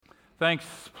Thanks.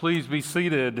 Please be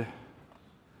seated.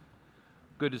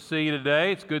 Good to see you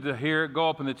today. It's good to go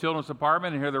up in the children's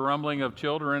department and hear the rumbling of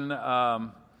children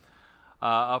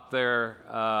up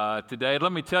there today.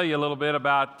 Let me tell you a little bit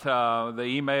about the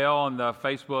email and the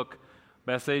Facebook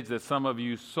message that some of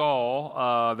you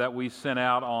saw that we sent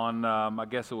out on, I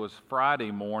guess it was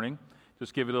Friday morning.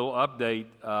 Just give you a little update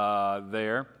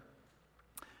there.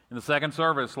 In the second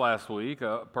service last week,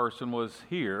 a person was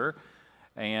here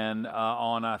and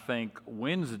on, I think,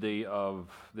 Wednesday of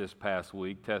this past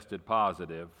week, tested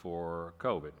positive for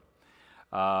COVID.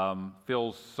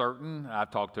 Feels certain, I've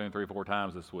talked to him 3 or 4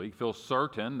 times this week, feels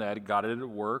certain that he got it at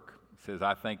work. He says,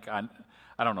 I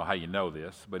don't know how you know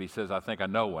this, but he says, I think I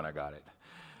know when I got it.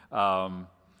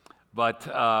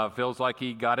 But feels like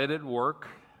he got it at work.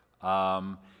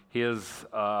 So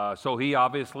he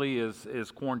obviously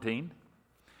is quarantined.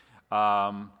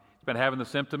 He's been having the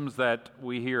symptoms that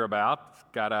we hear about. He's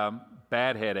got a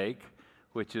bad headache,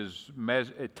 which is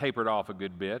it tapered off a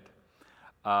good bit.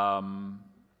 Got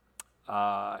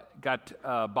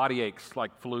body aches,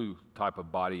 like flu type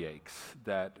of body aches,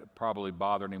 that probably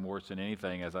bothered him worse than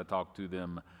anything as I talked to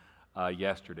them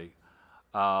yesterday.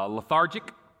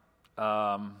 Lethargic,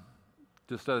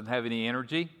 just doesn't have any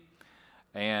energy.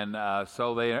 And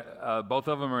so they both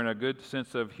of them are in a good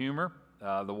sense of humor.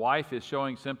 The wife is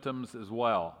showing symptoms as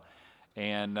well.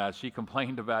 And she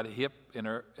complained about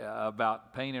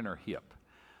about pain in her hip.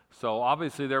 So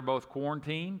obviously they're both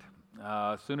quarantined.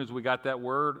 As soon as we got that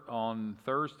word on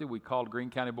Thursday, we called Greene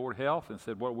County Board of Health and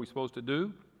said, what are we supposed to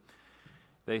do?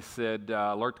 They said,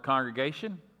 alert the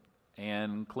congregation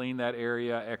and clean that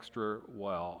area extra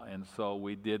well. And so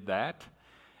we did that.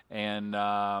 And,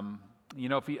 to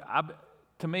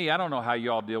me, I don't know how you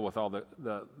all deal with all the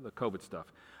COVID stuff.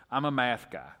 I'm a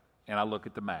math guy, and I look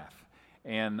at the math.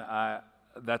 And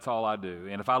that's all I do.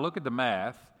 And if I look at the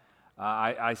math,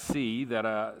 I see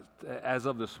that as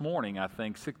of this morning, I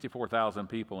think 64,000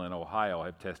 people in Ohio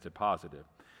have tested positive.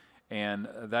 And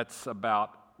that's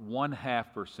about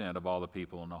 0.5% of all the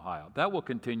people in Ohio. That will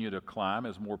continue to climb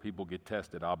as more people get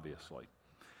tested, obviously.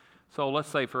 So let's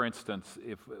say, for instance,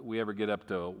 if we ever get up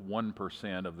to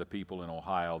 1% of the people in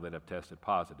Ohio that have tested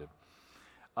positive.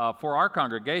 For our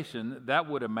congregation, that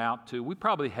would amount to, we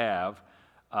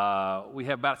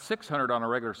have about 600 on a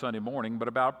regular Sunday morning, but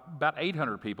about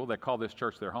 800 people that call this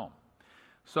church their home.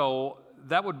 So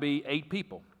that would be 8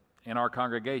 people in our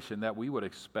congregation that we would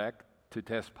expect to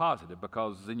test positive,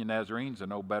 because Xenia Nazarenes are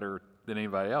no better than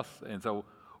anybody else, and so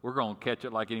we're going to catch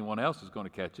it like anyone else is going to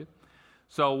catch it.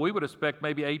 So we would expect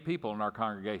maybe 8 people in our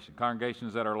congregation.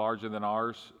 Congregations that are larger than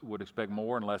ours would expect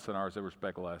more, and less than ours they would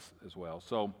expect less as well.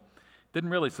 So it didn't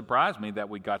really surprise me that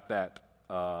we got that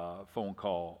phone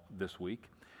call this week.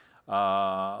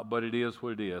 But it is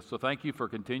what it is. So thank you for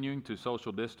continuing to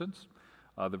social distance,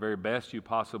 the very best you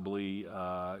possibly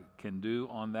can do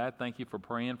on that. Thank you for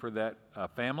praying for that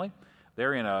family.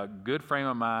 They're in a good frame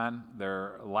of mind.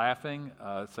 They're laughing,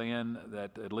 saying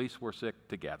that at least we're sick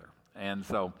together. And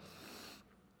so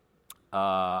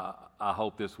I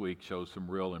hope this week shows some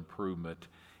real improvement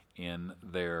in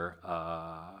their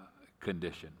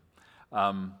condition.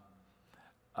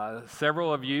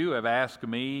 Several of you have asked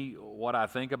me what I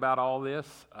think about all this.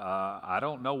 I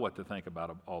don't know what to think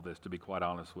about all this, to be quite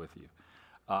honest with you.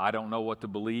 I don't know what to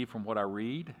believe from what I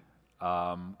read,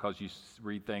 because you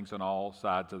read things on all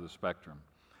sides of the spectrum.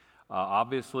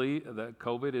 Obviously, the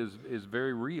COVID is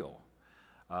very real.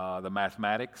 The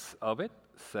mathematics of it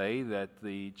say that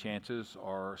the chances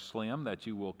are slim that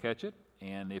you will catch it,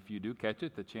 and if you do catch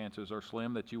it, the chances are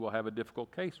slim that you will have a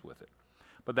difficult case with it.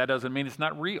 But that doesn't mean it's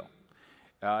not real.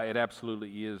 It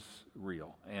absolutely is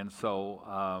real. And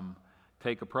so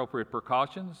take appropriate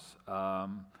precautions. I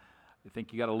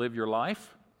think you got to live your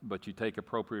life, but you take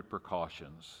appropriate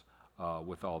precautions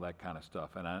with all that kind of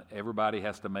stuff. And everybody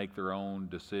has to make their own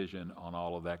decision on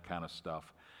all of that kind of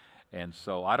stuff. And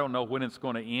so I don't know when it's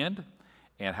going to end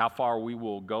and how far we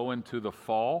will go into the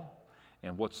fall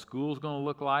and what school's going to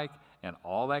look like and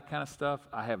all that kind of stuff.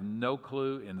 I have no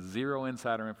clue and zero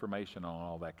insider information on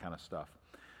all that kind of stuff.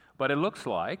 But it looks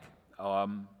like we're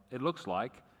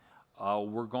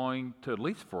going to, at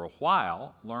least for a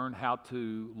while, learn how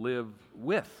to live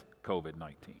with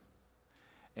COVID-19.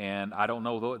 And I don't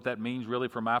know what that means really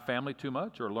for my family too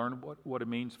much, or learn what it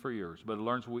means for yours. But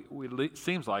it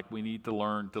seems like we need to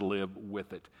learn to live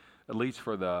with it, at least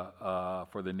for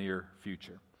the near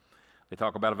future. They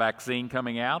talk about a vaccine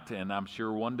coming out, and I'm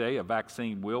sure one day a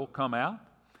vaccine will come out.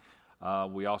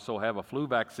 We also have a flu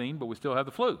vaccine, but we still have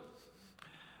the flu.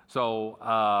 So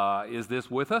is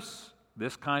this with us?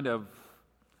 This kind of,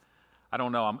 I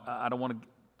don't know, I don't want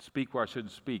speak where I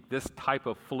shouldn't speak. This type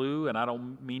of flu, and I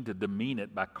don't mean to demean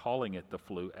it by calling it the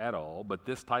flu at all, but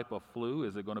this type of flu,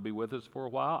 is it going to be with us for a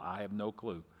while? I have no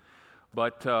clue.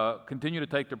 But continue to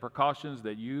take the precautions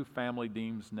that you, family,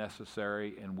 deems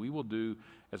necessary, and we will do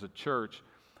as a church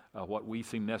what we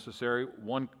seem necessary.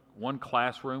 One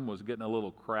classroom was getting a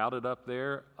little crowded up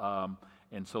there,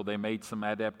 and so they made some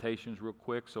adaptations real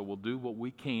quick, so we'll do what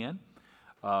we can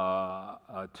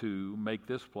to make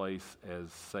this place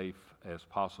as safe as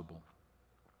possible.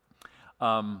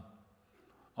 On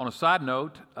a side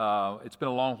note, it's been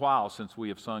a long while since we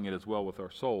have sung it as well with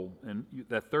our soul. And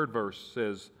that third verse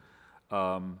says,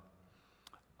 put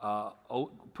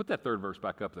that third verse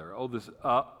back up there.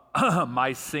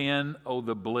 My sin,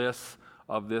 the bliss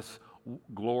of this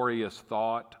glorious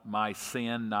thought, my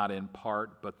sin not in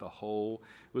part but the whole.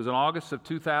 It was in August of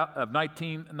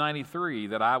 1993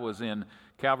 that I was in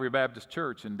Calvary Baptist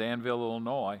Church in Danville,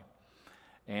 Illinois,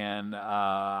 and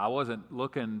I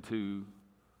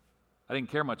didn't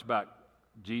care much about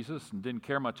Jesus and didn't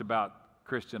care much about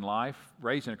Christian life,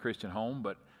 raised in a Christian home,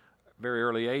 but very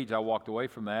early age I walked away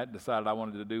from that, decided I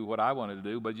wanted to do what I wanted to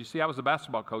do. But you see, I was a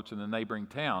basketball coach in the neighboring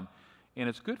town, and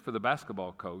it's good for the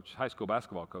basketball coach, high school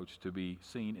basketball coach, to be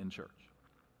seen in church.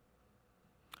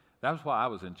 That was why I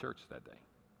was in church that day,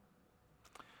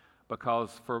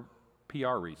 because for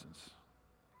PR reasons.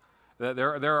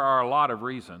 There are a lot of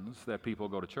reasons that people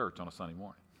go to church on a Sunday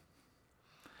morning.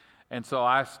 And so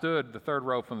I stood the third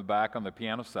row from the back on the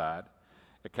piano side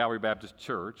at Calvary Baptist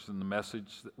Church, and the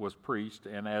message was preached,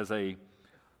 and it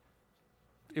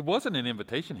wasn't an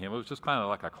invitation hymn, it was just kind of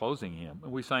like a closing hymn,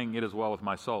 and we sang It Is Well With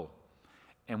My Soul.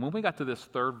 And when we got to this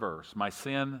third verse, my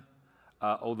sin,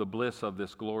 the bliss of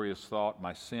this glorious thought,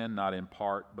 my sin not in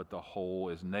part but the whole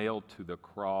is nailed to the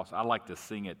cross. I like to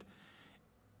sing it,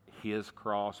 His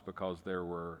cross, because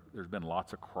there's been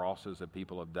lots of crosses that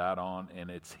people have died on, and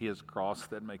it's His cross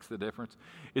that makes the difference.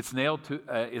 It's nailed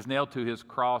to His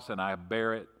cross, and I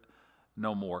bear it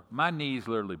no more. My knees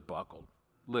literally buckled,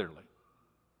 literally.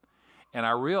 And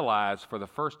I realized for the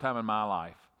first time in my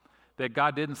life that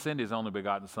God didn't send His only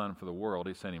begotten Son for the world,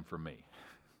 He sent Him for me.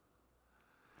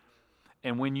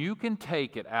 And when you can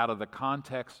take it out of the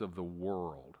context of the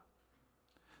world,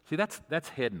 see, that's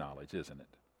head knowledge, isn't it?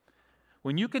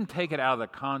 When you can take it out of the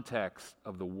context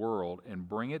of the world and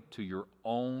bring it to your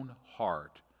own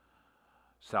heart,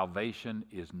 salvation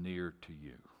is near to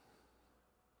you.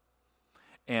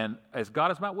 And as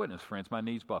God is my witness, friends, my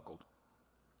knees buckled.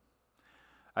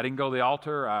 I didn't go to the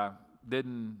altar. It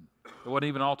wasn't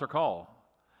even an altar call.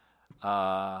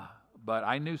 But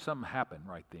I knew something happened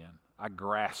right then. I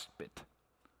grasped it.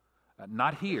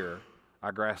 Not here,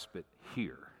 I grasped it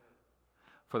here.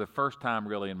 For the first time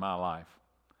really in my life.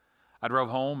 I drove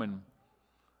home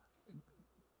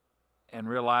and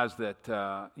realized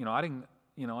that,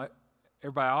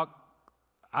 everybody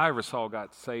I ever saw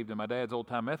got saved in my dad's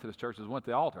old-time Methodist churches went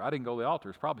to the altar. I didn't go to the altar.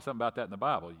 There's probably something about that in the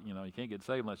Bible. You can't get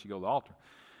saved unless you go to the altar.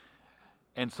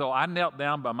 And so I knelt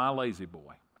down by my lazy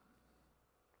boy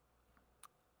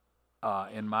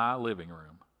in my living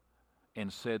room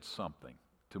and said something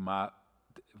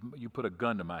you put a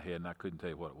gun to my head and I couldn't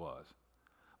tell you what it was.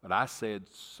 But I said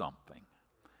something.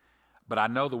 But I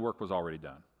know the work was already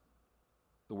done.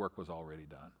 The work was already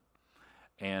done.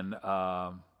 And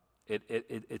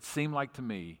it seemed like to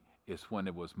me it's when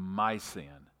it was my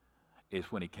sin, it's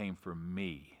when He came for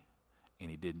me, and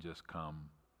He didn't just come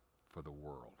for the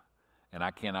world. And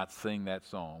I cannot sing that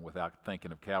song without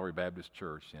thinking of Calvary Baptist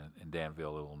Church in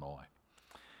Danville, Illinois.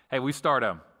 Hey, we start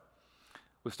a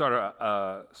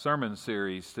sermon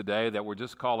series today that we're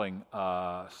just calling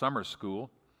Summer School.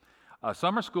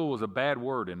 Summer school was a bad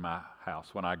word in my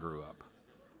house when I grew up.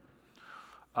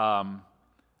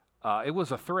 It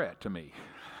was a threat to me.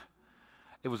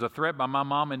 It was a threat by my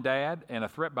mom and dad and a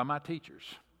threat by my teachers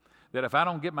that if I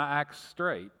don't get my act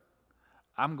straight,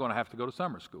 I'm going to have to go to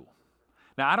summer school.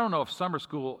 Now, I don't know if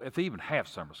they even have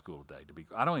summer school today.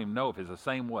 I don't even know if it's the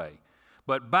same way.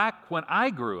 But back when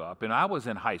I grew up and I was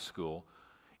in high school,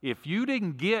 if you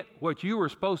didn't get what you were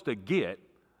supposed to get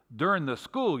during the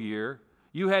school year,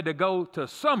 you had to go to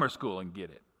summer school and get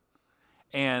it.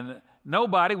 And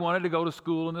nobody wanted to go to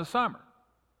school in the summer.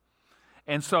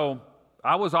 And so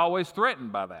I was always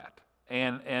threatened by that.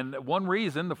 And one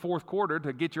reason, the fourth quarter,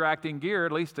 to get your act in gear,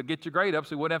 at least to get your grade up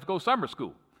so you wouldn't have to go to summer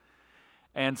school.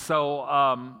 And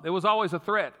so it was always a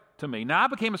threat to me. Now, I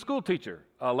became a school teacher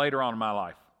later on in my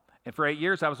life. And for 8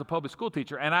 years, I was a public school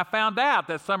teacher. And I found out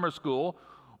that summer school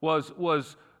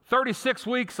was 36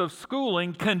 weeks of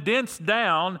schooling condensed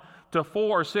down to 4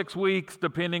 or 6 weeks,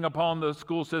 depending upon the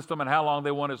school system and how long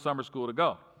they wanted summer school to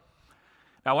go.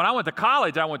 Now, when I went to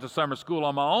college, I went to summer school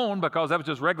on my own because that was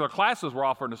just regular classes were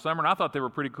offered in the summer, and I thought they were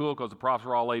pretty cool because the profs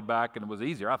were all laid back and it was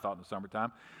easier, I thought, in the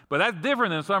summertime. But that's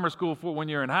different than summer school for when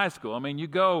you're in high school. I mean, you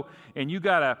go and you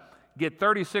got to get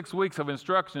 36 weeks of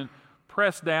instruction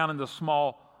pressed down into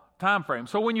small time frames.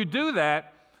 So when you do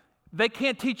that, they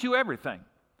can't teach you everything.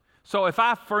 So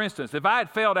for instance, if I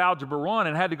had failed Algebra 1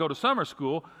 and had to go to summer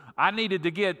school, I needed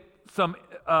to get some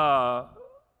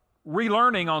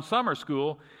relearning on summer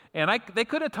school, and they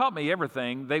could have taught me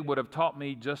everything. They would have taught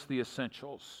me just the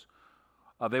essentials.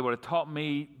 They would have taught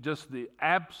me just the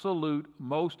absolute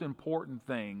most important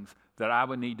things that I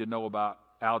would need to know about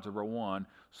Algebra 1.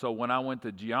 So when I went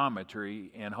to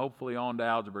geometry and hopefully on to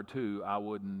Algebra 2, I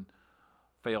wouldn't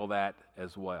fail that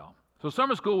as well. So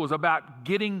summer school was about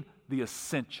getting the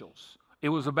essentials. It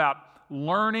was about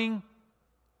learning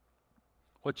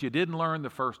what you didn't learn the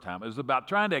first time. It was about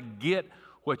trying to get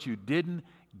what you didn't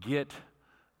get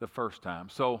the first time.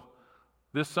 So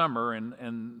this summer,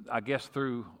 and I guess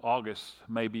through August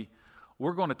maybe,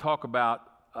 we're going to talk about,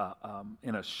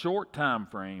 in a short time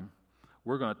frame,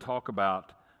 we're going to talk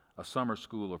about a summer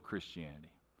school of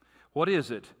Christianity. What is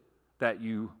it that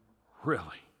you really,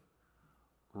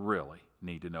 really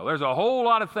need to know? There's a whole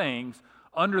lot of things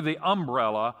under the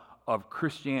umbrella of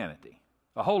Christianity,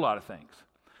 a whole lot of things.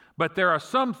 But there are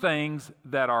some things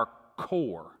that are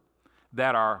core,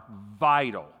 that are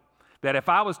vital, that if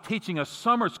I was teaching a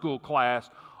summer school class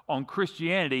on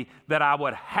Christianity, that I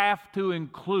would have to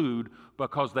include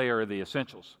because they are the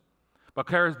essentials.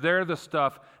 Because they're the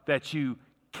stuff that you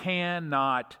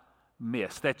cannot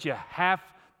miss, that you have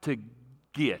to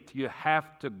get, you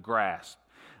have to grasp.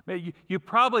 You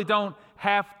probably don't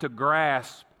have to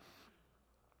grasp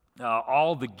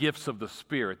all the gifts of the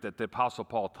Spirit that the Apostle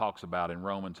Paul talks about in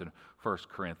Romans and 1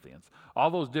 Corinthians.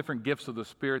 All those different gifts of the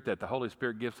Spirit that the Holy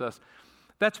Spirit gives us,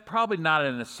 that's probably not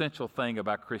an essential thing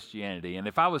about Christianity. And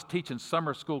if I was teaching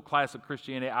summer school class of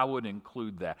Christianity, I wouldn't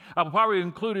include that. I would probably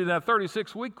include it in a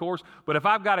 36-week course, but if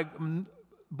I've got to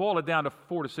boil it down to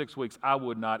 4 to 6 weeks, I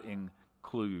would not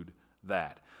include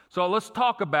that. So let's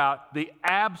talk about the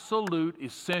absolute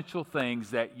essential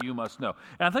things that you must know.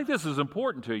 And I think this is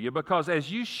important to you because as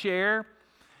you share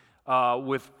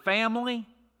with family,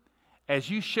 as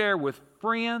you share with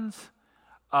friends,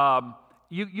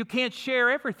 you can't share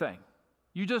everything.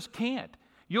 You just can't.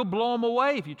 You'll blow them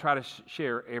away if you try to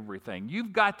share everything.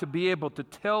 You've got to be able to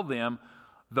tell them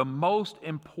the most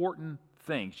important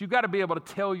things. You've got to be able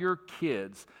to tell your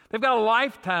kids. They've got a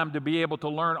lifetime to be able to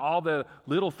learn all the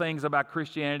little things about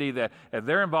Christianity that if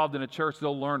they're involved in a church,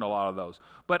 they'll learn a lot of those.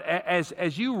 But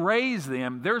as you raise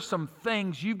them, there's some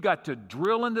things you've got to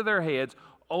drill into their heads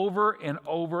over and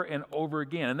over and over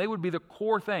again. And they would be the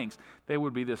core things. They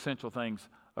would be the essential things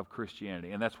of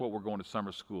Christianity. And that's what we're going to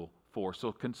summer school for.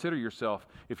 So consider yourself,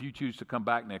 if you choose to come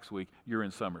back next week, you're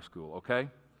in summer school, okay?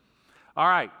 All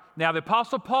right. Now, the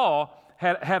Apostle Paul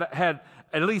had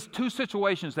at least 2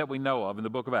 situations that we know of in the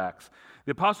book of Acts.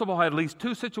 The Apostle Paul had at least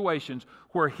 2 situations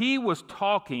where he was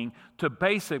talking to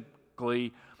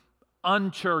basically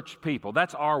unchurched people.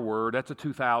 That's our word. That's a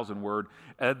 2000 word.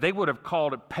 They would have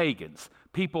called it pagans,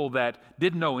 people that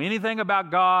didn't know anything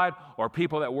about God or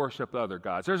people that worshiped other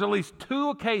gods. There's at least 2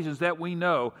 occasions that we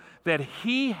know that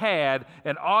he had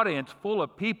an audience full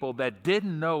of people that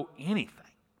didn't know anything,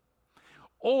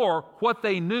 or what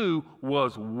they knew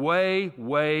was way,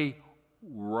 way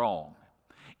wrong.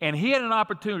 And he had an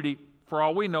opportunity, for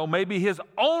all we know, maybe his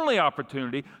only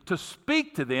opportunity to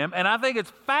speak to them. And I think it's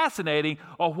fascinating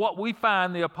of what we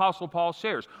find the Apostle Paul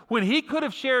shares. When he could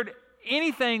have shared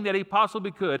anything that he possibly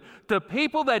could to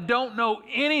people that don't know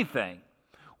anything,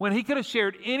 when he could have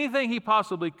shared anything he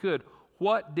possibly could,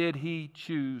 what did he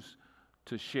choose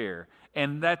to share?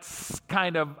 And that's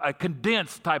kind of a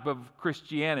condensed type of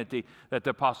Christianity that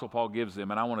the Apostle Paul gives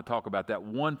them. And I want to talk about that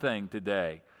one thing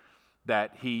today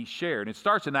that he shared. It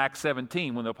starts in Acts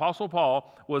 17 when the Apostle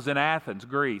Paul was in Athens,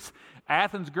 Greece.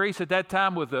 Athens, Greece at that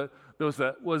time was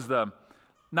the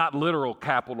not literal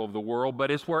capital of the world, but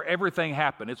it's where everything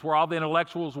happened. It's where all the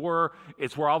intellectuals were.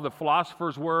 It's where all the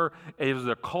philosophers were. It was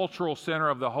the cultural center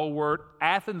of the whole world.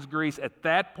 Athens, Greece at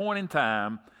that point in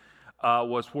time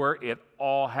was where it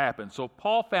all happened. So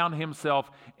Paul found himself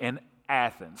in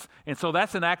Athens. And so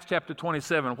that's in Acts chapter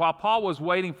 27. While Paul was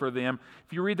waiting for them,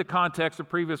 if you read the context of the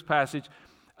previous passage,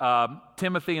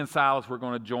 Timothy and Silas were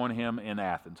going to join him in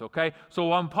Athens, okay? So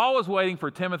when Paul was waiting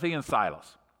for Timothy and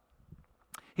Silas,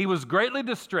 he was greatly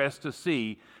distressed to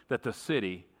see that the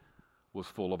city was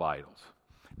full of idols.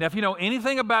 Now, if you know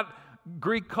anything about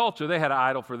Greek culture, they had an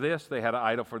idol for this, they had an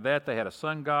idol for that, they had a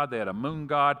sun god, they had a moon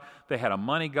god, they had a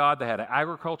money god, they had an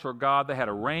agricultural god, they had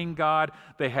a rain god,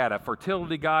 they had a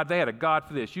fertility god, they had a god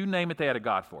for this. You name it, they had a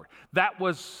god for it.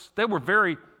 They were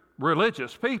very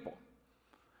religious people.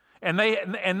 And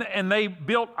they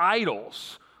built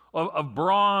idols of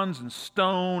bronze and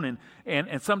stone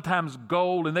and sometimes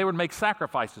gold, and they would make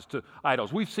sacrifices to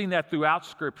idols. We've seen that throughout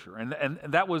Scripture, and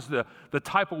that was the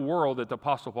type of world that the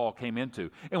Apostle Paul came into,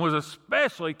 and was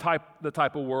especially the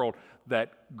type of world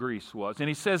that Greece was. And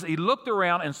he says he looked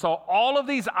around and saw all of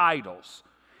these idols,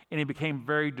 and he became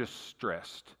very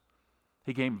distressed.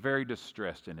 He became very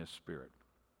distressed in his spirit.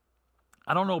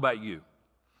 I don't know about you,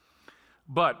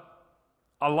 but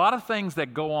a lot of things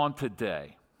that go on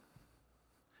today,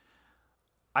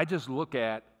 I just look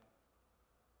at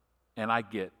and I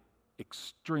get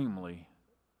extremely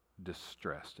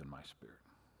distressed in my spirit.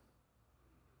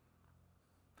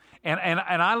 And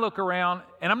I look around,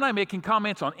 and I'm not making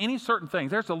comments on any certain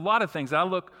things. There's a lot of things I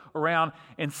look around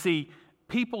and see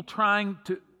people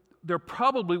they're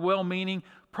probably well-meaning,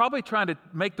 probably trying to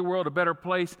make the world a better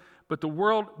place, but the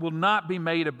world will not be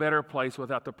made a better place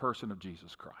without the person of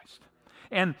Jesus Christ.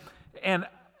 And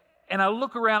I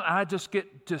look around and I just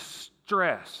get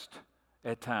distressed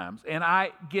at times, and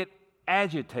I get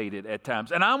agitated at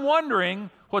times. And I'm wondering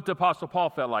what the Apostle Paul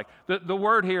felt like. The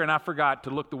word here, and I forgot to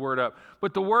look the word up,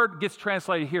 but the word gets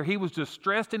translated here. He was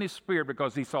distressed in his spirit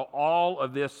because he saw all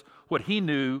of this, what he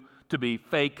knew to be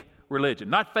fake religion.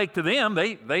 Not fake to them.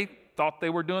 They thought they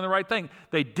were doing the right thing.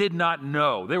 They did not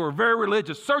know. They were very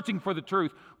religious, searching for the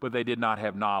truth, but they did not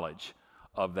have knowledge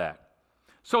of that.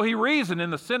 So he reasoned in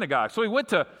the synagogue. So he went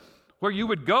to where you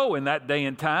would go in that day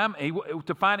and time.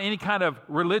 To find any kind of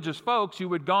religious folks, you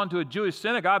would go to a Jewish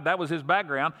synagogue. That was his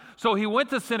background. So he went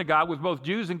to synagogue with both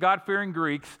Jews and God-fearing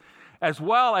Greeks, as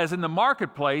well as in the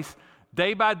marketplace,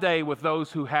 day by day with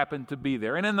those who happened to be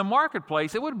there. And in the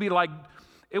marketplace, it would be like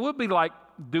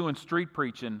doing street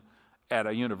preaching at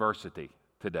a university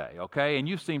today, okay? And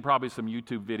you've seen probably some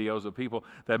YouTube videos of people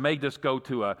that may just go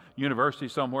to a university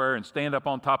somewhere and stand up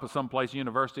on top of someplace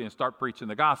university and start preaching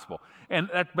the gospel. And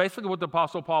that's basically what the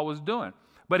Apostle Paul was doing.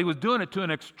 But he was doing it to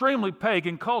an extremely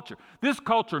pagan culture. This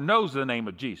culture knows the name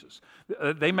of Jesus.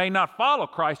 They may not follow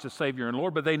Christ as Savior and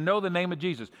Lord, but they know the name of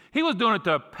Jesus. He was doing it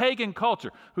to a pagan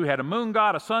culture who had a moon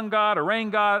god, a sun god, a rain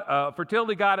god, a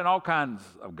fertility god, and all kinds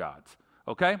of gods,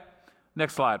 okay?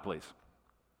 Next slide, please.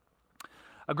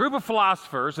 A group of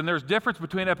philosophers, and there's difference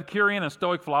between Epicurean and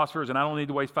Stoic philosophers, and I don't need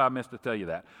to waste 5 minutes to tell you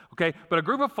that, okay? But a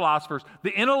group of philosophers, the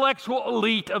intellectual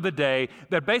elite of the day,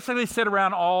 that basically sit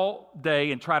around all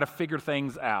day and try to figure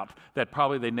things out that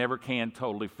probably they never can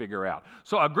totally figure out.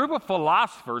 So a group of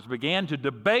philosophers began to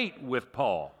debate with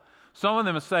Paul. Some of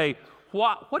them say,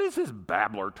 what is this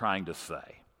babbler trying to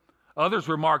say? Others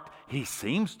remarked, he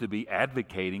seems to be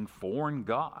advocating foreign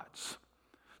gods.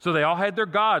 So they all had their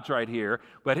gods right here,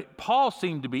 but Paul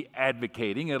seemed to be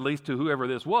advocating, at least to whoever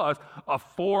this was, a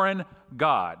foreign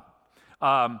god.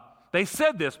 They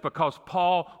said this because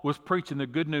Paul was preaching the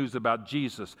good news about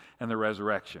Jesus and the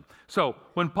resurrection. So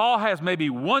when Paul has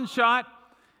maybe one shot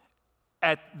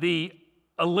at the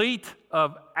elite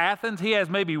of Athens, he has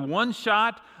maybe one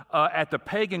shot at the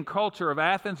pagan culture of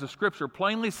Athens. The Scripture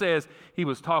plainly says he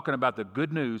was talking about the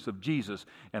good news of Jesus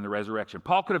and the resurrection.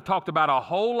 Paul could have talked about a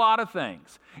whole lot of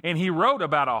things, and he wrote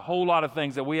about a whole lot of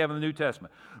things that we have in the New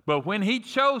Testament. But when he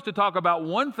chose to talk about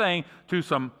one thing to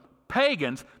some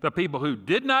pagans, the people who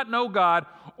did not know God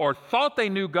or thought they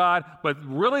knew God, but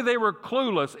really they were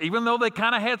clueless, even though they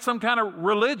kind of had some kind of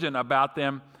religion about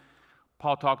them,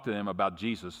 Paul talked to them about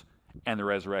Jesus and the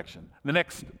resurrection. The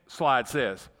next slide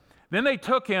says, then they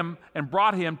took him and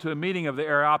brought him to a meeting of the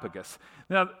Areopagus.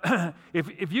 Now,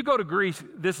 if you go to Greece,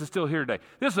 this is still here today.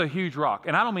 This is a huge rock,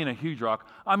 and I don't mean a huge rock.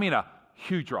 I mean a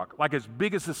huge rock, like as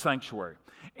big as the sanctuary.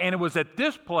 And it was at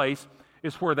this place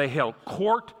is where they held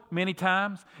court many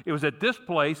times. It was at this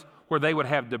place where they would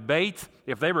have debates.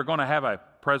 If they were going to have a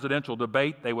presidential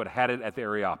debate, they would have had it at the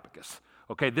Areopagus.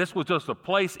 Okay, this was just a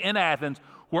place in Athens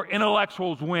where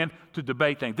intellectuals went to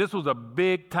debate things. This was a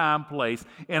big-time place,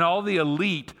 and all the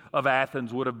elite of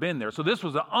Athens would have been there. So this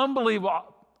was an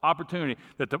unbelievable opportunity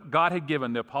that God had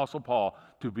given the Apostle Paul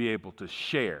to be able to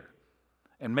share,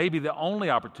 and maybe the only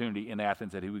opportunity in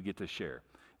Athens that he would get to share.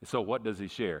 So what does he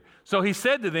share? So he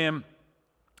said to them,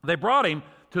 they brought him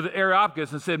to the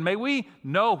Areopagus and said, may we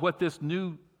know what this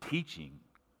new teaching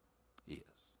is?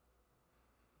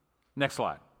 Next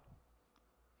slide.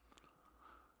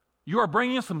 You are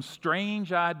bringing some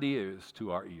strange ideas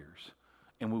to our ears,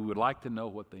 and we would like to know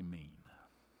what they mean.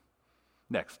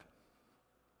 Next.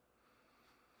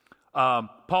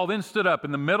 Paul then stood up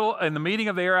in the meeting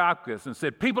of the Areopagus and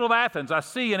said, "People of Athens, I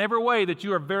see in every way that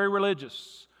you are very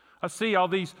religious. I see all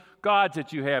these gods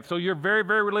that you have. So you're very,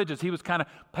 very religious." He was kind of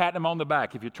patting them on the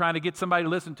back. If you're trying to get somebody to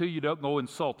listen to you, don't go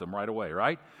insult them right away,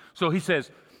 right? So he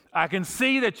says, "I can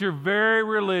see that you're very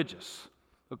religious."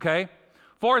 Okay?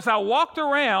 "For as I walked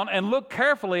around and looked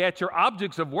carefully at your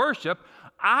objects of worship,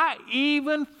 I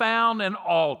even found an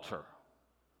altar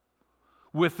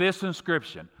with this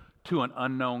inscription, 'To an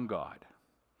unknown God.'"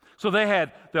 So they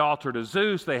had the altar to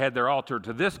Zeus, they had their altar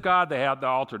to this god, they had the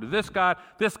altar to this god,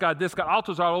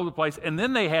 altars all over the place. And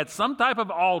then they had some type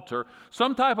of altar,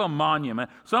 some type of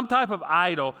monument, some type of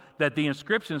idol that the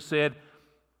inscription said,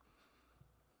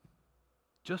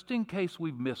 "Just in case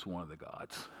we've missed one of the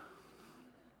gods."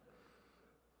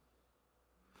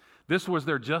 This was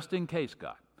their just in case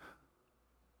God.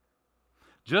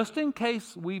 Just in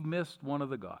case we've missed one of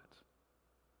the gods.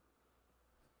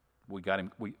 We got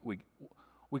him.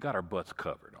 We got our butts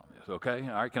covered on this, okay?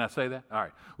 All right, can I say that? All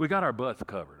right, we got our butts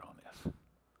covered on this.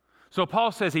 So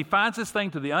Paul says he finds this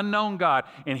thing to the unknown God,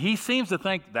 and he seems to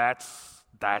think that's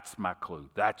my clue.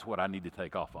 That's what I need to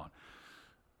take off on.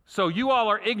 So you all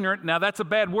are ignorant. Now that's a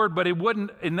bad word, but it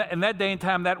wouldn't, in that day and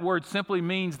time, that word simply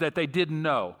means that they didn't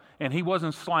know, and he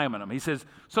wasn't slamming them. He says,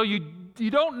 so you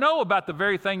don't know about the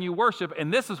very thing you worship,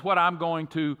 and this is what I'm going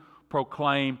to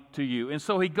proclaim to you. And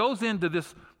so he goes into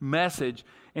this message,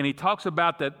 and he talks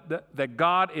about that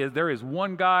God there is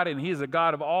one God, and he is a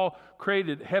God of all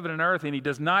created heaven and earth, and he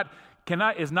is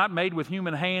not made with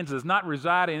human hands, does not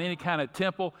reside in any kind of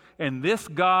temple, and this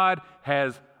God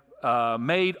has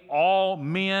made all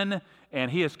men,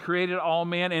 and he has created all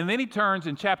men. And then he turns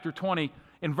in chapter 20,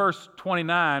 in verse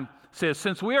 29, says,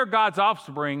 "Since we are God's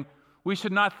offspring, we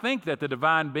should not think that the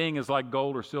divine being is like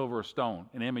gold or silver or stone,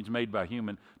 an image made by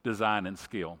human design and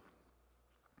skill."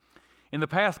 In the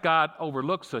past, God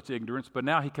overlooked such ignorance, but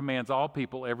now he commands all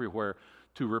people everywhere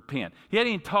to repent. He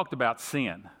hadn't even talked about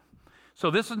sin.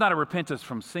 So this is not a repentance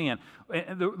from sin.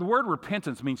 The word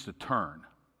repentance means to turn.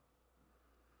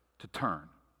 To turn.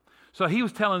 So he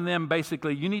was telling them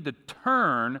basically, you need to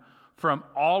turn from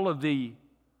all of the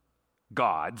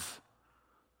gods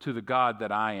to the God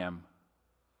that I am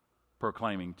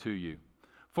proclaiming to you.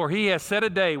 "For he has set a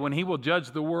day when he will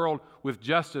judge the world with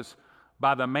justice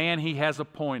by the man he has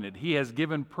appointed. He has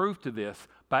given proof to this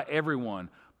by everyone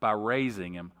by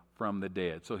raising him from the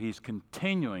dead." So he's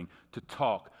continuing to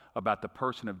talk about the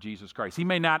person of Jesus Christ. He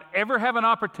may not ever have an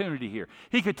opportunity here.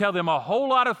 He could tell them a whole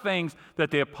lot of things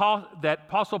that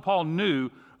Apostle Paul knew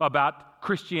about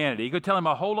Christianity. He could tell them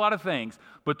a whole lot of things,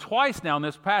 but twice now in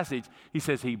this passage, he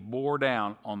says he bore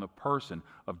down on the person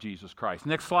of Jesus Christ.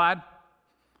 Next slide.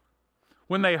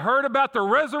 "When they heard about the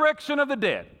resurrection of the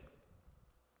dead,"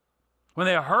 when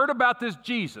they heard about this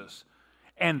Jesus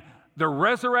and the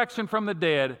resurrection from the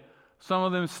dead, some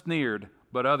of them sneered,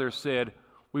 but others said,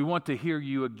 "We want to hear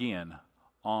you again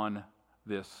on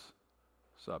this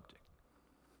subject."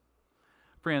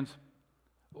 Friends,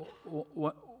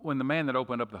 when the man that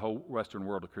opened up the whole Western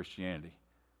world to Christianity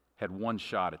had one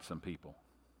shot at some people,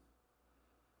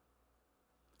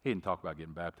 he didn't talk about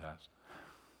getting baptized.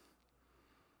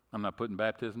 I'm not putting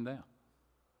baptism down.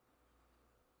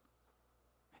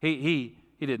 He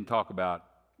didn't talk about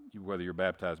whether you're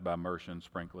baptized by immersion,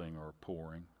 sprinkling, or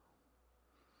pouring.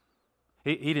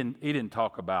 He didn't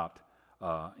talk about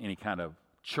any kind of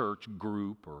church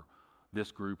group or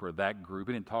this group or that group.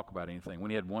 He didn't talk about anything.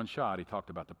 When he had one shot, he talked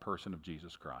about the person of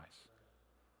Jesus Christ.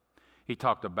 He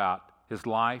talked about his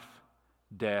life,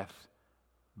 death,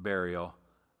 burial,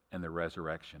 and the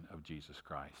resurrection of Jesus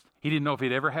Christ. He didn't know if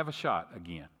he'd ever have a shot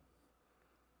again.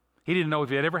 He didn't know if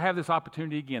he'd ever have this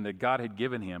opportunity again that God had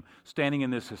given him, standing in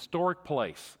this historic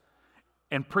place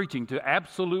and preaching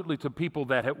absolutely to people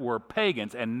that were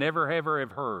pagans and never ever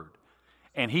have heard.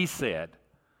 And he said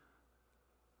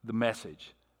the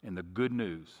message and the good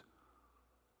news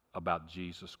about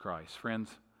Jesus Christ.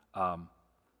 Friends,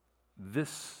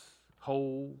 this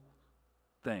whole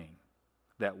thing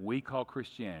that we call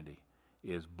Christianity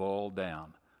is boiled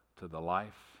down to the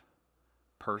life,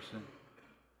 person,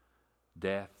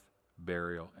 death,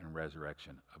 burial, and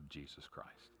resurrection of Jesus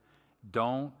Christ.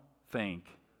 Don't think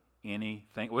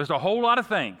anything. Well, there's a whole lot of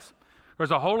things. There's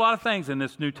a whole lot of things in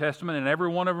this New Testament, and every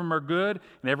one of them are good,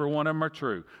 and every one of them are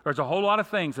true. There's a whole lot of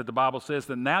things that the Bible says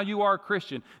that now you are a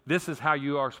Christian, this is how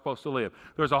you are supposed to live.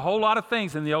 There's a whole lot of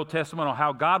things in the Old Testament on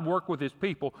how God worked with his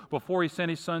people before he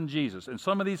sent his son Jesus. And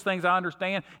some of these things I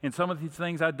understand, and some of these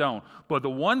things I don't. But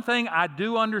the one thing I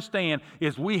do understand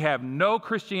is we have no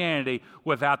Christianity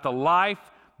without the life,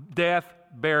 death,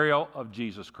 burial of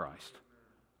Jesus Christ.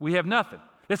 We have nothing.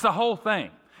 It's the whole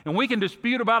thing. And we can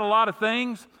dispute about a lot of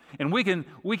things, and we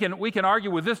can argue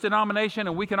with this denomination,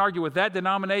 and we can argue with that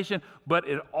denomination, but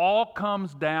it all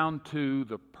comes down to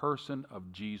the person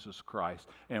of Jesus Christ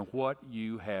and what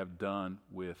you have done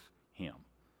with him.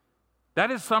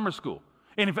 That is summer school.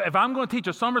 And if I'm going to teach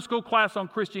a summer school class on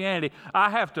Christianity, I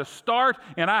have to start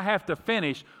and I have to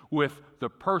finish with the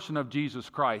person of Jesus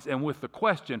Christ and with the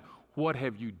question, what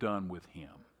have you done with him?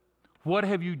 What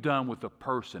have you done with the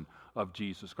person of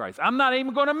Jesus Christ? I'm not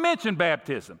even going to mention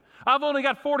baptism. I've only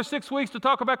got 4 to 6 weeks to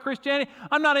talk about Christianity.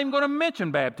 I'm not even going to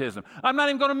mention baptism. I'm not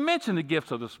even going to mention the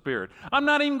gifts of the Spirit. I'm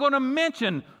not even going to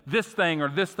mention this thing or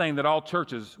this thing that all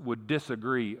churches would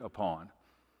disagree upon.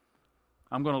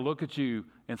 I'm going to look at you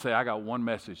and say, I got one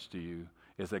message to you,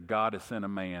 is that God has sent a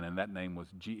man, and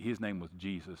his name was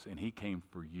Jesus, and he came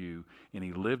for you, and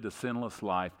he lived a sinless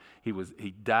life.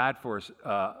 He died for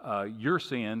your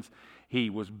sins. He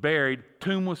was buried,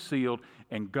 tomb was sealed,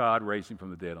 and God raised him from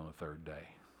the dead on the third day.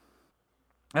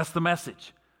 That's the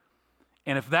message.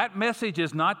 And if that message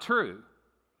is not true,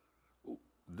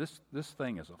 this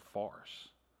thing is a farce.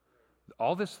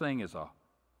 All this thing is a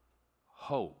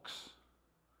hoax.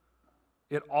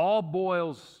 It all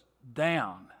boils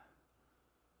down.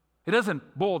 It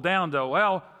doesn't boil down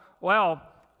to, well,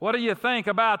 what do you think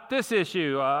about this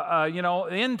issue?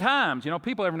 End times.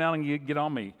 People every now and then get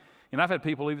on me. And I've had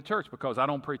people leave the church because I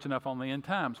don't preach enough on the end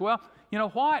times. Well, you know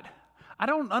what? I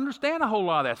don't understand a whole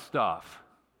lot of that stuff.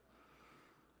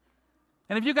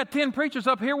 And if you've got 10 preachers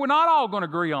up here, we're not all going to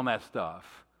agree on that stuff.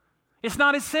 It's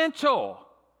not essential.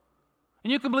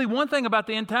 And you can believe one thing about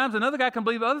the end times, another guy can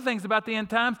believe other things about the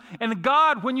end times, and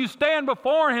God, when you stand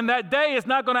before him that day, is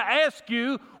not going to ask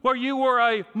you whether you were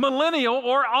a millennial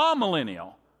or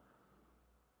amillennial.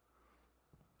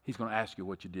 He's going to ask you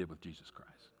what you did with Jesus Christ.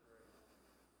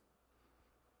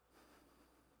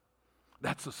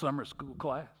 That's the summer school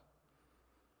class.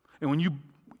 And when you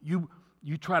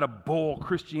try to boil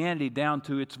Christianity down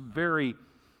to its very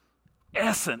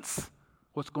essence,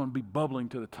 what's going to be bubbling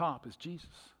to the top is Jesus.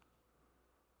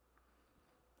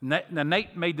 Now,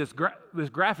 Nate made this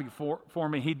graphic for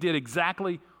me. He did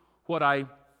exactly what I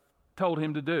told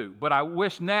him to do. But I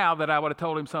wish now that I would have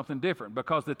told him something different,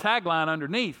 because the tagline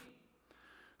underneath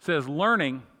says,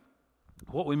 learning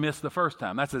what we missed the first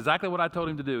time. That's exactly what I told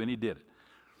him to do, and he did it.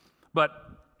 But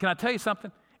can I tell you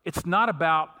something? It's not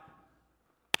about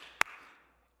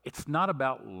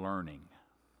learning.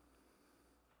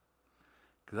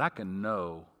 Because I can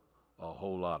know a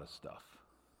whole lot of stuff,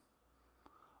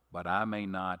 but I may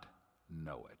not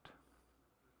know it.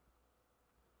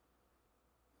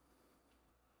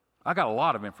 I got a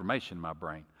lot of information in my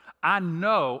brain. I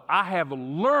know I have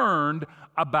learned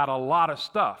about a lot of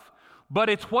stuff, but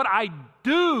it's what I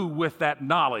do with that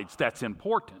knowledge that's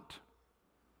important.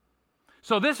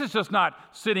 So this is just not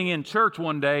sitting in church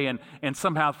one day and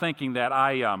somehow thinking that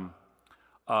I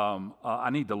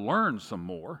need to learn some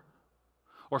more,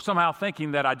 or somehow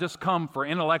thinking that I just come for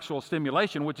intellectual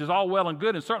stimulation, which is all well and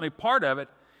good and certainly part of it.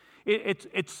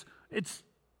 It's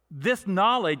this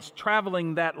knowledge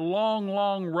traveling that long,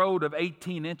 long road of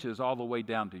 18 inches all the way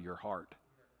down to your heart.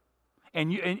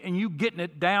 And you getting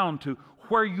it down to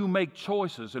where you make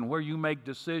choices and where you make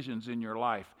decisions in your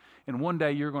life. And one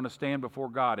day you're going to stand before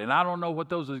God. And I don't know what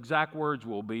those exact words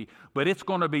will be, but it's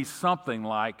going to be something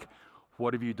like,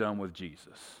 what have you done with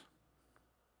Jesus?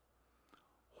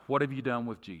 What have you done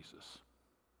with Jesus?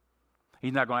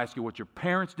 He's not going to ask you what your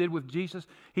parents did with Jesus.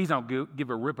 He's not going to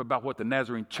give a rip about what the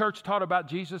Nazarene church taught about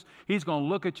Jesus. He's going to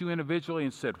look at you individually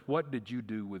and said, what did you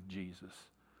do with Jesus?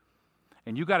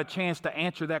 And you got a chance to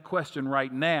answer that question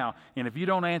right now. And if you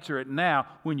don't answer it now,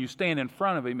 when you stand in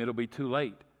front of him, it'll be too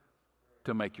late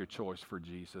to make your choice for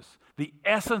Jesus. The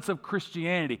essence of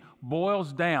Christianity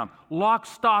boils down, lock,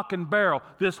 stock, and barrel.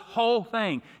 This whole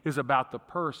thing is about the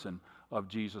person of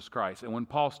Jesus Christ. And when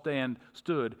Paul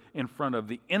stood in front of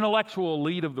the intellectual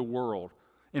elite of the world,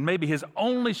 and maybe his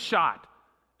only shot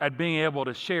at being able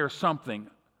to share something,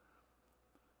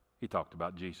 he talked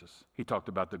about Jesus. He talked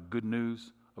about the good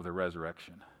news of the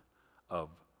resurrection of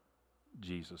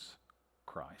Jesus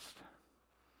Christ.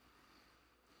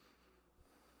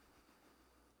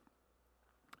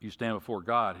 You stand before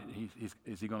God,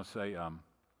 is he going to say,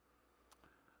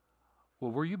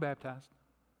 well, were you baptized?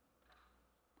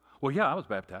 Well, yeah, I was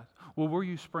baptized. Well, were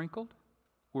you sprinkled?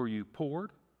 Were you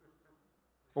poured?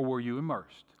 Or were you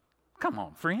immersed? Come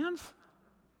on, friends.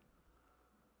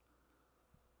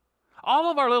 All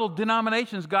of our little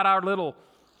denominations got our little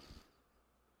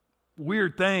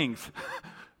weird things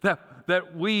that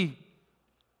we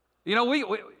got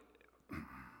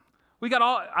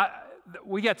all.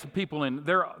 we got some people in,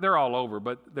 they're all over,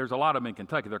 but there's a lot of them in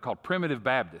Kentucky. They're called Primitive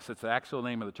Baptists. It's the actual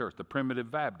name of the church, the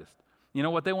Primitive Baptist. You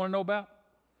know what they want to know about?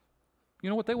 You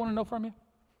know what they want to know from you?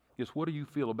 Is what do you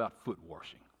feel about foot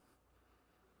washing?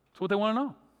 That's what they want to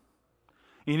know.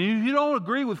 And if you don't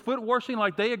agree with foot washing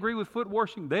like they agree with foot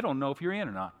washing, they don't know if you're in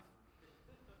or not.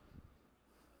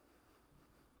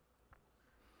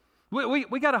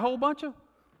 We got a whole bunch of,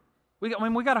 we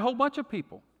got a whole bunch of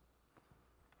people.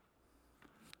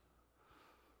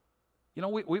 You know,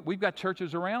 we've got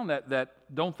churches around that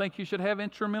don't think you should have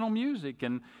instrumental music.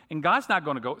 And God's not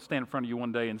going to go stand in front of you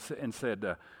one day and said,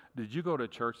 did you go to a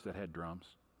church that had drums?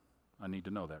 I need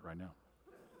to know that right now.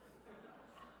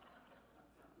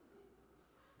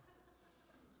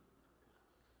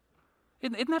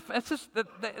 Isn't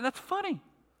that's funny.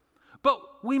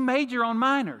 But we major on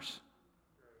minors.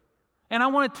 And I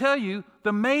want to tell you,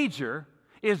 the major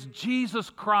is Jesus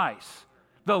Christ.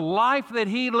 The life that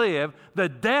He lived, the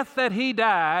death that He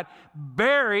died,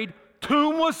 buried,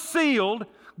 tomb was sealed,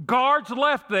 guards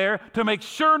left there to make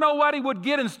sure nobody would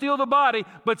get and steal the body,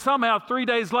 but somehow 3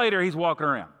 days later He's walking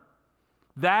around.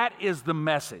 That is the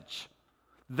message.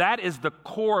 That is the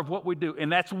core of what we do.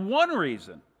 And that's one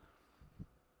reason,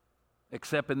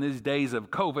 except in these days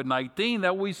of COVID-19,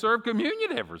 that we serve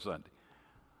communion every Sunday.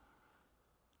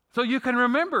 So you can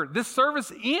remember, this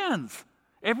service ends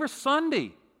every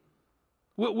Sunday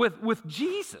with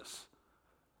Jesus.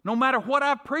 No matter what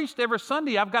I've preached every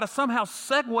Sunday, I've got to somehow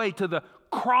segue to the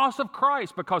cross of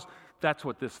Christ, because that's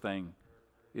what this thing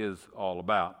is all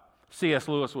about. C.S.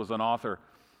 Lewis was an author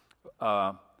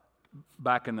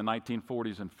back in the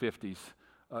 1940s and 50s.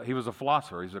 He was a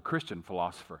philosopher. He's a Christian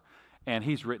philosopher. And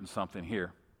he's written something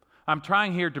here. I'm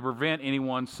trying here to prevent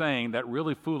anyone saying that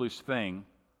really foolish thing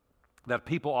that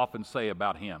people often say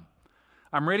about Him.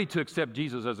 I'm ready to accept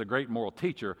Jesus as a great moral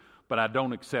teacher, but I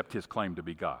don't accept His claim to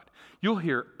be God. You'll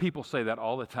hear people say that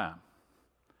all the time.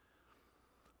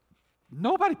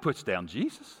 Nobody puts down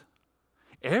Jesus.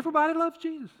 Everybody loves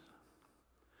Jesus.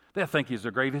 They think He's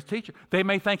the greatest teacher. They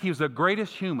may think He was the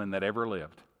greatest human that ever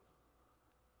lived.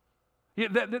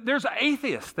 There's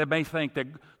atheists that may think that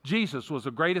Jesus was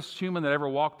the greatest human that ever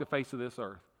walked the face of this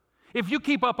earth. If you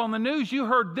keep up on the news, you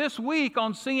heard this week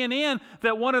on CNN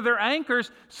that one of their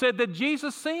anchors said that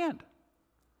Jesus sinned.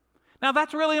 Now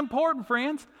that's really important,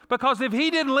 friends, because if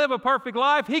He didn't live a perfect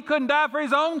life, He couldn't die for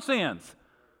His own sins.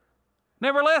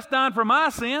 Nevertheless, dying for my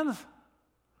sins.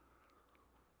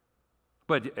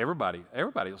 But everybody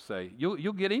will say,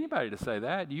 you'll get anybody to say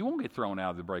that. You won't get thrown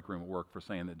out of the break room at work for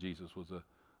saying that Jesus was the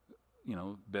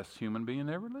best human being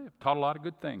that ever lived. Taught a lot of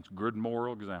good things. Good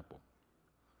moral example.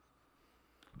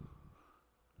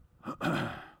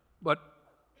 But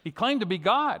He claimed to be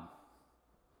God.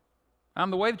 I'm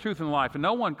the way, the truth, and the life, and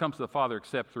no one comes to the Father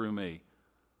except through me.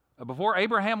 Before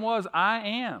Abraham was, I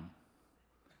am.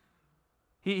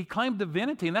 He claimed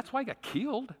divinity, and that's why He got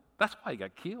killed. That's why He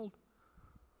got killed.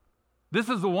 This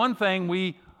is the one thing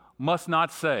we must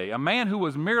not say. A man who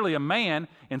was merely a man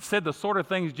and said the sort of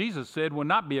things Jesus said would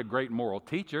not be a great moral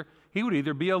teacher. He would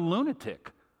either be a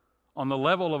lunatic on the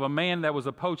level of a man that was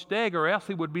a poached egg, or else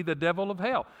he would be the devil of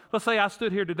hell. Let's say I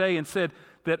stood here today and said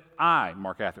that I,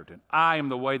 Mark Atherton, I am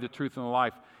the way, the truth, and the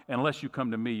life. Unless you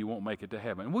come to me, you won't make it to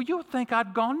heaven. Well, you would think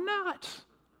I'd gone nuts.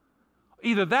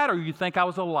 Either that, or you think I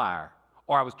was a liar,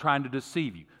 or I was trying to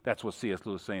deceive you. That's what C.S.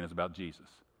 Lewis is saying is about Jesus.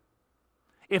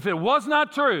 If it was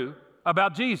not true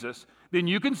about Jesus, then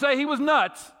you can say He was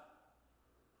nuts,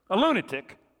 a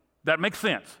lunatic. That makes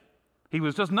sense. He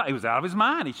was just not, He was out of his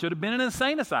mind. He should have been in an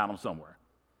insane asylum somewhere.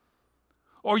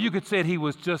 Or you could say He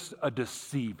was just a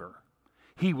deceiver.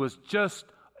 It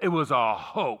was a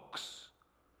hoax.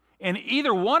 And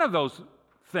either one of those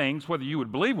things, whether you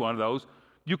would believe one of those,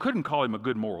 you couldn't call Him a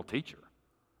good moral teacher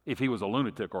if he was a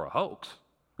lunatic or a hoax.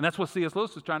 And that's what C.S.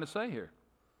 Lewis is trying to say here.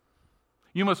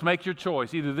 You must make your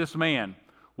choice. Either this man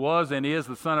was and is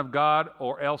the Son of God,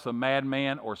 or else a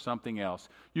madman or something else.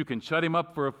 You can shut Him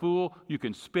up for a fool, you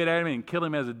can spit at Him and kill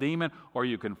Him as a demon, or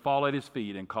you can fall at His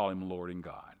feet and call Him Lord and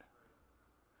God.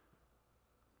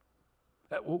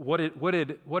 What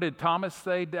did Thomas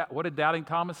say? What did doubting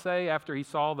Thomas say after he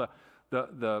saw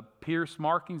the pierced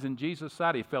markings in Jesus'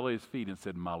 side? He fell at His feet and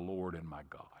said, "My Lord and my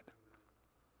God."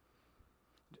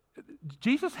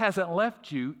 Jesus hasn't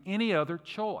left you any other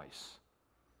choice.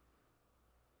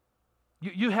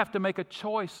 You have to make a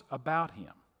choice about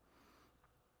Him.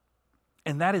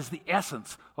 And that is the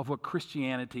essence of what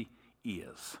Christianity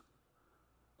is.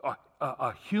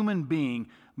 A human being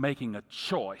making a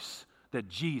choice that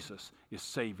Jesus is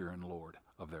Savior and Lord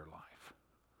of their life.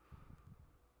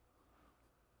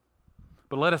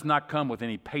 But let us not come with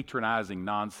any patronizing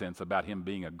nonsense about him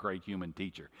being a great human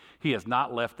teacher. He has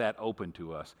not left that open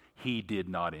to us. He did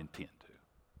not intend to.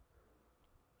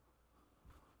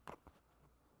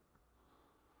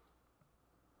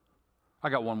 I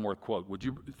got one more quote. Would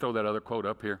you throw that other quote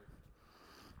up here?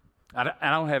 I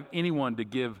don't have anyone to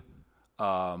give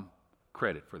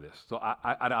credit for this. So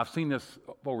I've seen this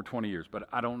for over 20 years, but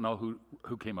I don't know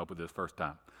who came up with this first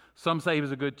time. Some say he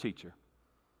was a good teacher,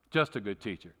 just a good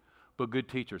teacher. But good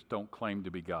teachers don't claim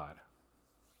to be God.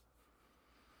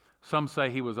 Some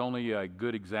say he was only a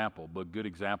good example, but good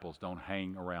examples don't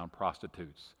hang around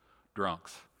prostitutes,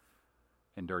 drunks,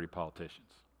 and dirty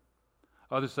politicians.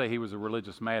 Others say he was a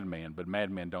religious madman, but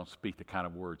madmen don't speak the kind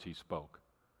of words he spoke.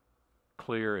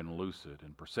 Clear and lucid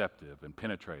and perceptive and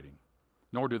penetrating.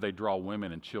 Nor do they draw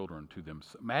women and children to them.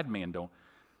 Madmen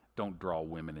don't draw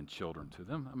women and children to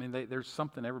them. I mean, there's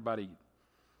something everybody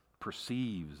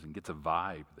perceives and gets a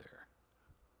vibe there.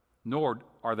 Nor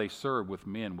are they served with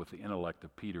men with the intellect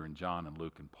of Peter and John and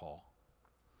Luke and Paul.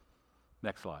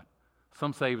 Next slide.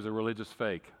 Some say he was a religious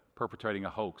fake, perpetrating a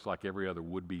hoax like every other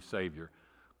would-be savior,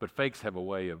 but fakes have a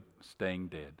way of staying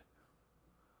dead.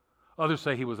 Others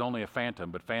say he was only a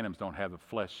phantom, but phantoms don't have the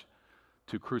flesh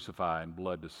to crucify and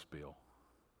blood to spill.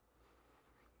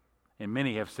 And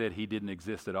many have said he didn't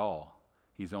exist at all.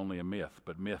 He's only a myth,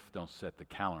 but myths don't set the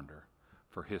calendar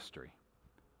for history.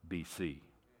 BC.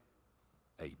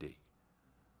 AD.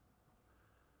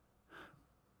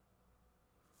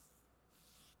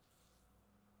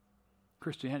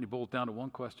 Christianity boils down to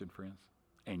one question, friends,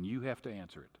 and you have to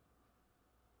answer it.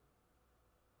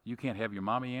 You can't have your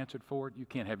mommy answered for it. You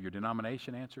can't have your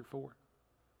denomination answered for it.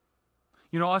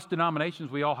 You know, us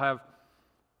denominations, we all have,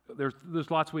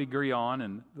 there's lots we agree on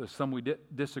and there's some we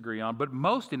disagree on, but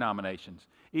most denominations,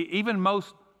 even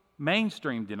most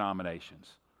mainstream denominations,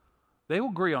 they will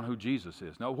agree on who Jesus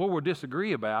is. Now, what we'll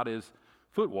disagree about is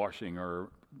foot washing or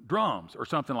drums or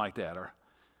something like that.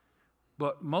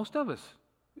 But most of us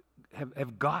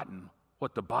have gotten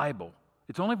what the Bible,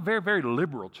 it's only very, very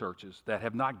liberal churches that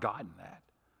have not gotten that.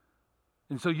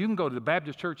 And so you can go to the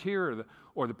Baptist church here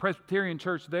or the Presbyterian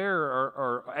church there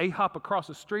or AHOP across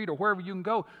the street or wherever you can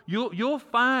go. You'll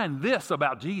find this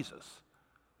about Jesus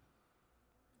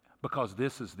because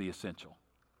this is the essential.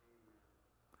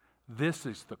 This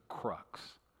is the crux.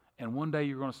 And one day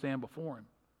you're going to stand before him.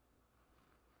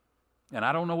 And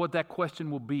I don't know what that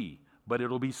question will be, but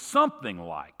it'll be something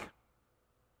like,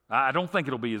 I don't think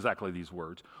it'll be exactly these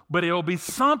words, but it'll be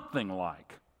something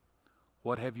like,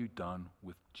 what have you done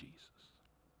with Jesus?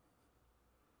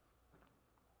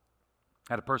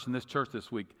 I had a person in this church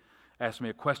this week ask me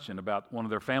a question about one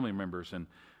of their family members, and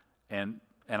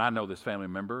I know this family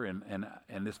member,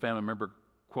 and this family member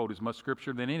quote as much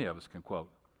scripture than any of us can quote.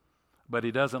 But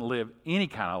he doesn't live any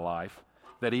kind of life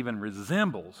that even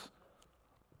resembles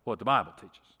what the Bible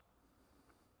teaches.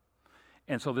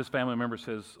 And so this family member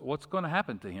says, what's going to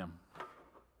happen to him?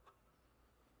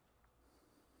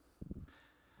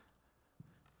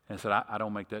 And I said, I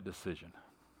don't make that decision.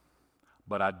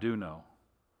 But I do know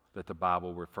that the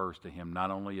Bible refers to him not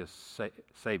only as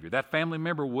Savior. That family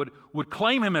member would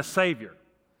claim him as Savior.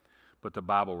 But the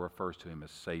Bible refers to him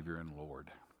as Savior and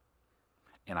Lord.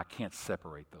 And I can't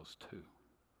separate those two.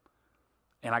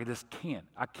 And I just can't.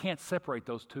 I can't separate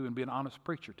those two and be an honest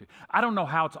preacher too. I don't know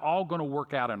how it's all going to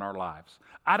work out in our lives.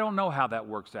 I don't know how that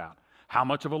works out. How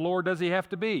much of a Lord does he have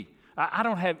to be? I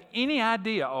don't have any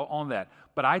idea on that.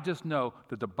 But I just know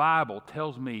that the Bible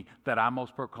tells me that I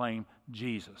must proclaim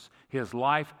Jesus, his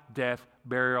life, death,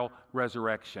 burial,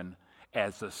 resurrection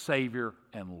as the Savior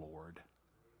and Lord.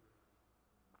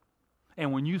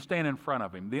 And when you stand in front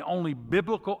of him, the only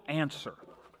biblical answer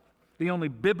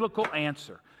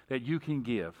that you can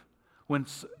give,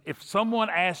 if someone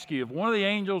asks you, if one of the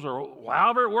angels or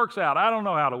however it works out, I don't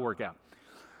know how to work out,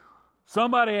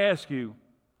 somebody asks you,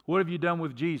 what have you done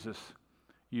with Jesus?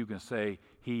 You can say,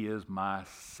 he is my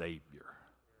Savior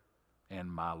and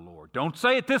my Lord. Don't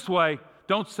say it this way.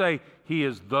 Don't say he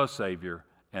is the Savior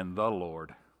and the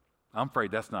Lord. I'm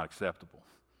afraid that's not acceptable.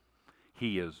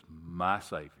 He is my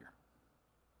Savior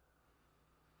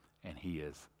and he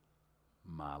is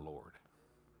my Lord.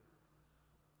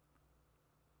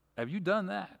 Have you done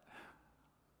that?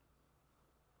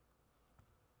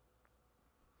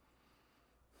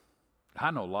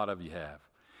 I know a lot of you have.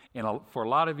 And for a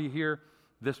lot of you here,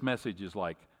 this message is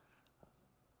like,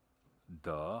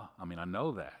 duh. I mean, I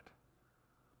know that.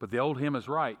 But the old hymn is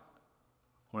right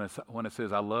when it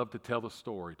says, I love to tell the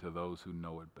story to those who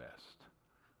know it best.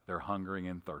 They're hungering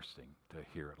and thirsting to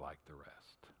hear it like the rest.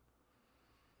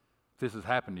 If this has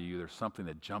happened to you, there's something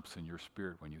that jumps in your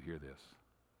spirit when you hear this.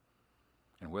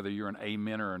 And whether you're an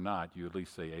amener or not, you at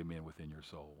least say amen within your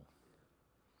soul.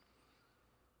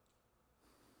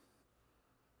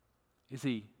 Is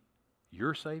he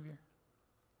your Savior?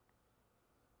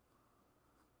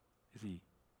 Is he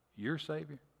your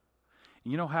Savior?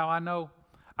 And you know how I know?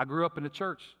 I grew up in the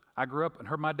church. I grew up and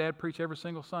heard my dad preach every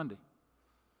single Sunday.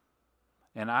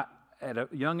 And at a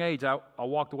young age, I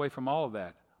walked away from all of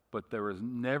that. But there was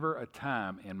never a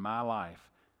time in my life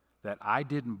that I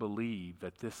didn't believe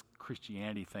that this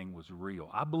Christianity thing was real.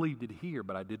 I believed it here,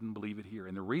 but I didn't believe it here.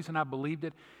 And the reason I believed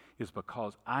it is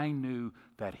because I knew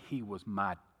that he was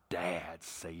my Dad's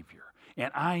Savior.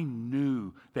 And I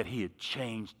knew that he had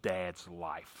changed Dad's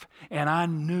life. And I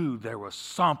knew there was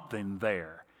something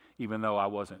there, even though I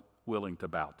wasn't willing to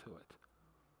bow to it.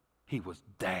 He was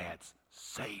Dad's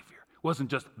Savior. It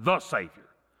wasn't just the Savior.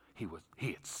 He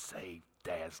had saved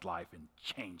Dad's life and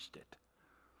changed it.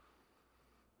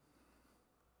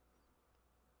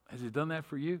 Has he done that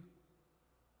for you?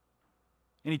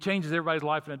 And he changes everybody's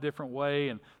life in a different way.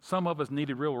 And some of us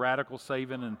needed real radical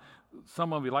saving. And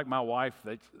some of you, like my wife,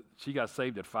 she got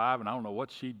saved at 5, and I don't know what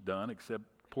she'd done except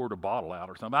poured a bottle out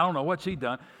or something. I don't know what she'd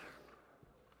done.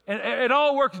 And it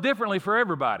all works differently for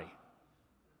everybody.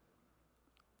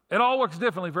 It all works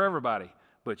differently for everybody.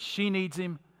 But she needs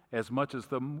him as much as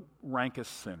the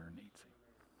rankest sinner needs him.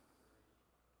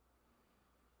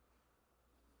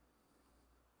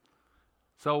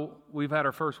 So we've had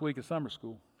our first week of summer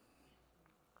school.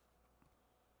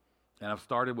 And I've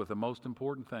started with the most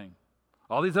important thing.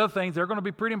 All these other things, they're going to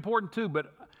be pretty important too,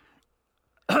 but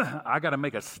I got to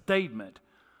make a statement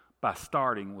by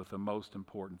starting with the most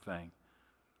important thing.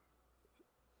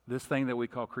 This thing that we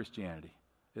call Christianity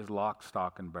is lock,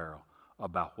 stock, and barrel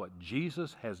about what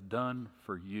Jesus has done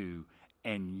for you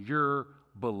and your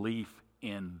belief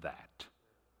in that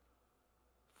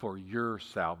for your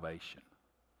salvation.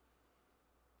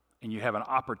 And you have an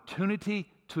opportunity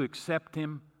to accept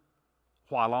him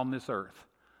while on this earth.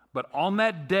 But on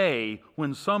that day,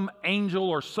 when some angel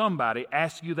or somebody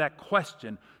asks you that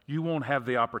question, you won't have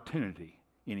the opportunity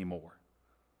anymore.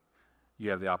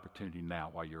 You have the opportunity now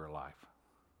while you're alive.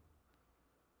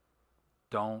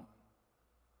 Don't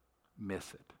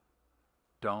miss it.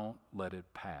 Don't let it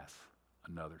pass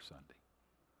another Sunday.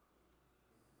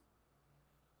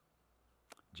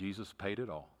 Jesus paid it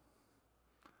all.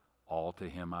 All to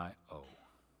him I owe.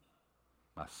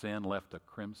 My sin left a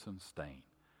crimson stain,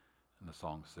 and the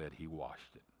song said he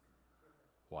washed it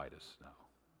white as snow.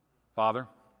 Father,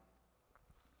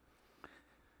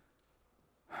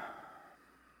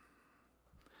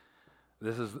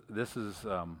 this is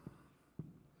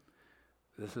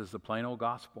the plain old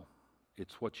gospel.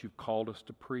 It's what you've called us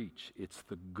to preach. It's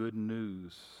the good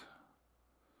news.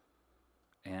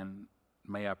 And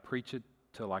may I preach it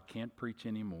till I can't preach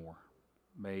anymore.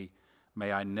 May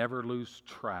I never lose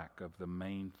track of the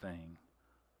main thing.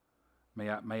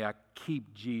 May I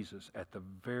keep Jesus at the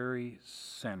very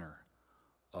center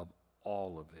of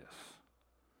all of this.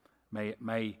 May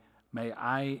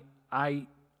I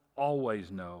always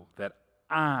know that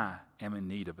I am in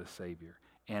need of a Savior.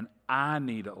 And I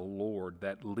need a Lord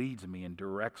that leads me and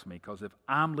directs me. Because if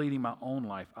I'm leading my own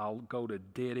life, I'll go to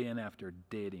dead end after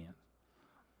dead end.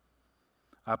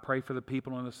 I pray for the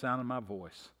people in the sound of my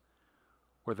voice,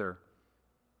 whether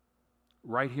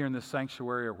right here in this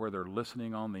sanctuary or where they're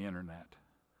listening on the internet.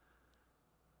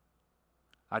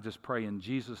 I just pray in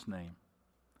Jesus' name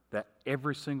that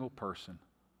every single person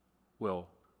will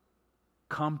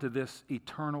come to this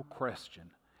eternal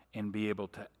question and be able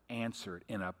to answer it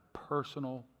in a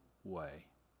personal way.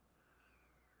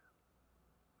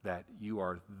 That you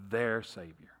are their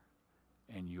Savior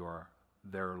and you are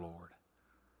their Lord.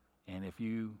 And if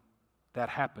that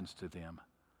happens to them,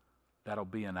 that'll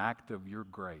be an act of your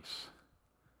grace,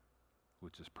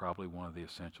 which is probably one of the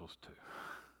essentials too.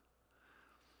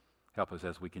 Help us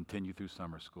as we continue through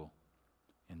summer school.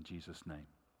 In Jesus' name,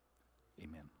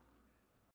 amen.